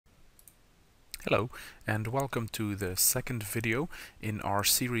Hello and welcome to the second video in our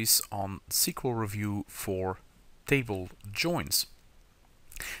series on SQL review for table joins.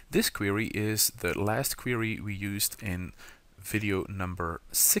 This query is the last query we used in video number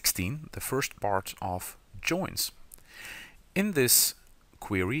 16, the first part of joins. In this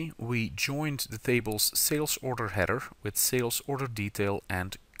query we joined the table's sales order header with sales order detail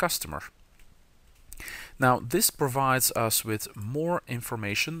and customer. Now this provides us with more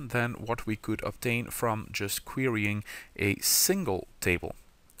information than what we could obtain from just querying a single table.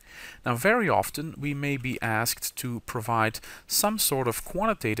 Now very often we may be asked to provide some sort of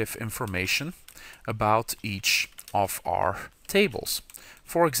quantitative information about each of our tables.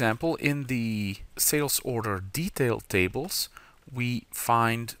 For example, in the sales order detail tables we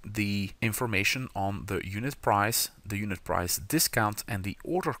find the information on the unit price discount, and the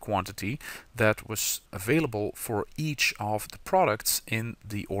order quantity that was available for each of the products in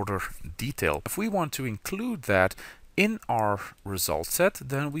the order detail. If we want to include that in our result set,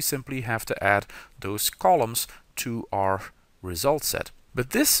 then we simply have to add those columns to our result set.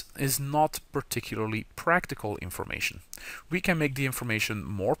 But this is not particularly practical information. We can make the information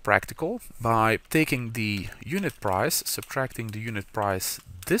more practical by taking the unit price, subtracting the unit price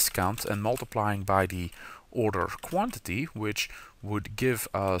discount, and multiplying by the order quantity, which would give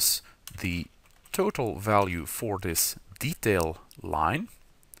us the total value for this detail line,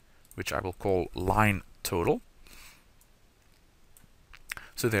 which I will call line total.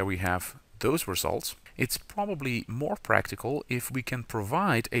 So there we have those results. It's probably more practical if we can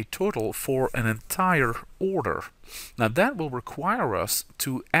provide a total for an entire order. Now that will require us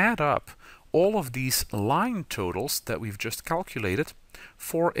to add up all of these line totals that we've just calculated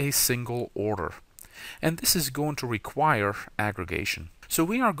for a single order. And this is going to require aggregation. So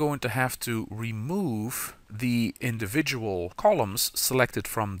we are going to have to remove the individual columns selected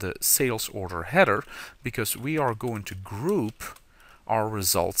from the sales order header, because we are going to group our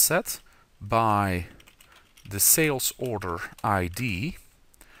result set by the sales order ID,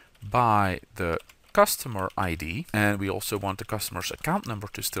 by the customer ID, and we also want the customer's account number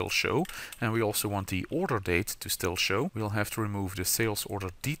to still show, and we also want the order date to still show. We'll have to remove the sales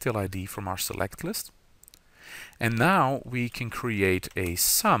order detail ID from our select list. And now we can create a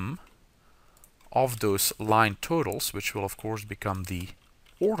sum of those line totals, which will of course become the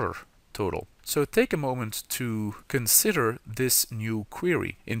order total. So take a moment to consider this new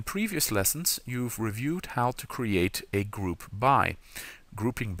query. In previous lessons you've reviewed how to create a group by.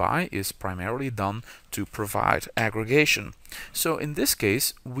 Grouping by is primarily done to provide aggregation. So in this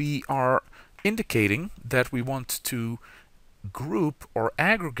case we are indicating that we want to group or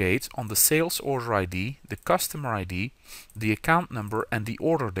aggregate on the sales order ID, the customer ID, the account number, and the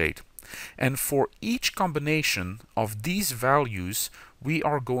order date. And for each combination of these values we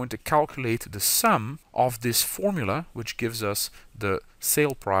are going to calculate the sum of this formula, which gives us the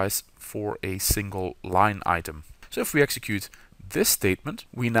sale price for a single line item. So if we execute this statement,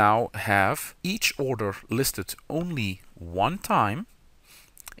 we now have each order listed only one time.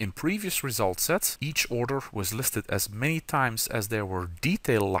 In previous result sets, each order was listed as many times as there were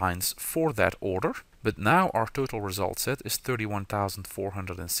detail lines for that order. But now our total result set is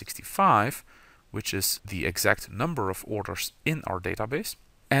 31,465, which is the exact number of orders in our database.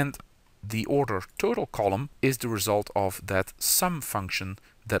 And the order total column is the result of that sum function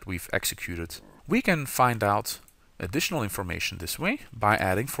that we've executed. We can find out additional information this way by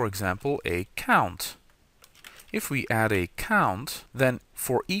adding, for example, a count. If we add a count, then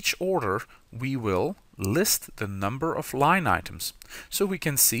for each order we will list the number of line items. So we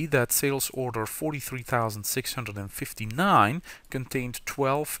can see that sales order 43,659 contained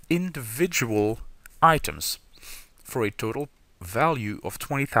 12 individual items for a total value of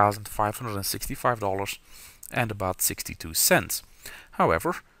 $20,565 and about 62 cents.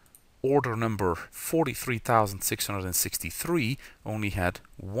 However, order number 43,663 only had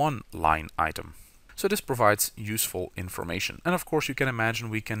one line item. So this provides useful information. And of course you can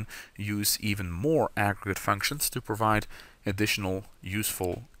imagine we can use even more aggregate functions to provide additional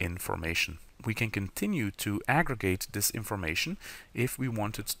useful information. We can continue to aggregate this information if we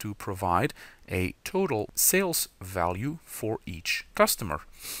wanted to provide a total sales value for each customer.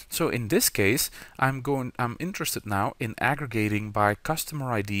 So in this case I'm interested now in aggregating by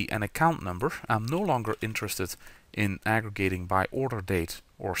customer ID and account number. I'm no longer interested in aggregating by order date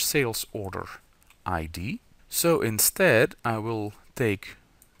or sales order ID. So instead I will take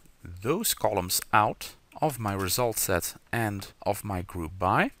those columns out of my result set and of my group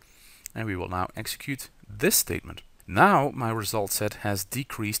by, and we will now execute this statement. Now my result set has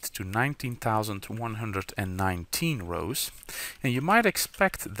decreased to 19,119 rows, and you might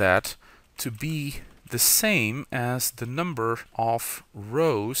expect that to be the same as the number of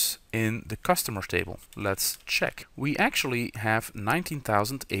rows in the customer table. Let's check. We actually have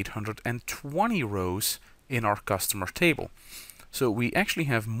 19,820 rows in our customer table. So we actually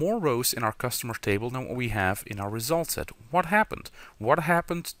have more rows in our customer table than what we have in our result set. What happened? What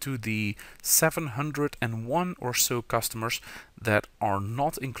happened to the 701 or so customers that are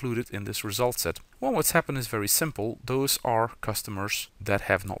not included in this result set? Well, what's happened is very simple. Those are customers that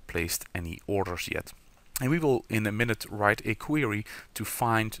have not placed any orders yet. And we will in a minute write a query to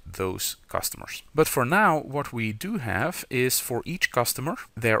find those customers. But for now, what we do have is for each customer,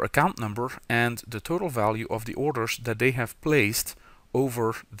 their account number and the total value of the orders that they have placed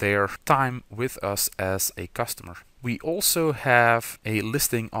over their time with us as a customer. We also have a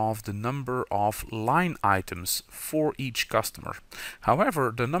listing of the number of line items for each customer.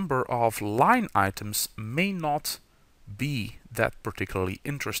 However, the number of line items may not be that particularly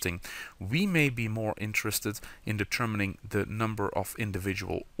interesting. We may be more interested in determining the number of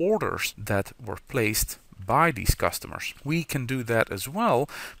individual orders that were placed by these customers. We can do that as well,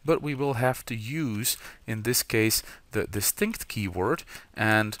 but we will have to use, in this case, the distinct keyword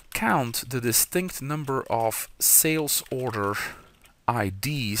and count the distinct number of sales order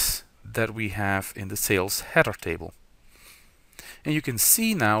IDs that we have in the sales header table. And you can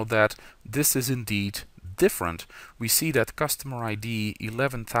see now that this is indeed different. We see that customer ID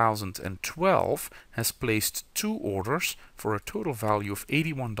 11,012 has placed 2 orders for a total value of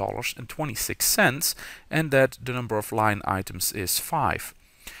 $81.26, and that the number of line items is 5.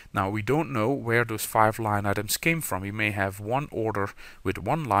 Now we don't know where those 5 line items came from. We may have one order with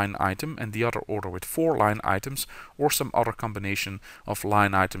 1 line item and the other order with 4 line items, or some other combination of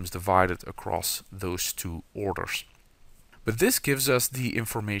line items divided across those 2 orders. But this gives us the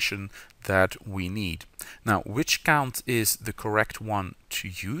information that we need. Now, which count is the correct one to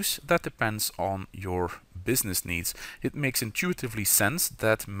use? That depends on your business needs. It makes intuitively sense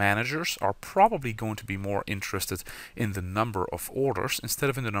that managers are probably going to be more interested in the number of orders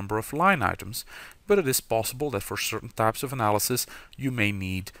instead of in the number of line items, but it is possible that for certain types of analysis you may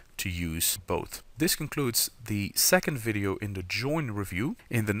need to use both. This concludes the second video in the join review.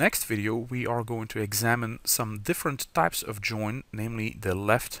 In the next video we are going to examine some different types of join, namely the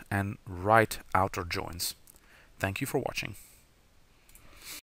left and right outer joins. Thank you for watching.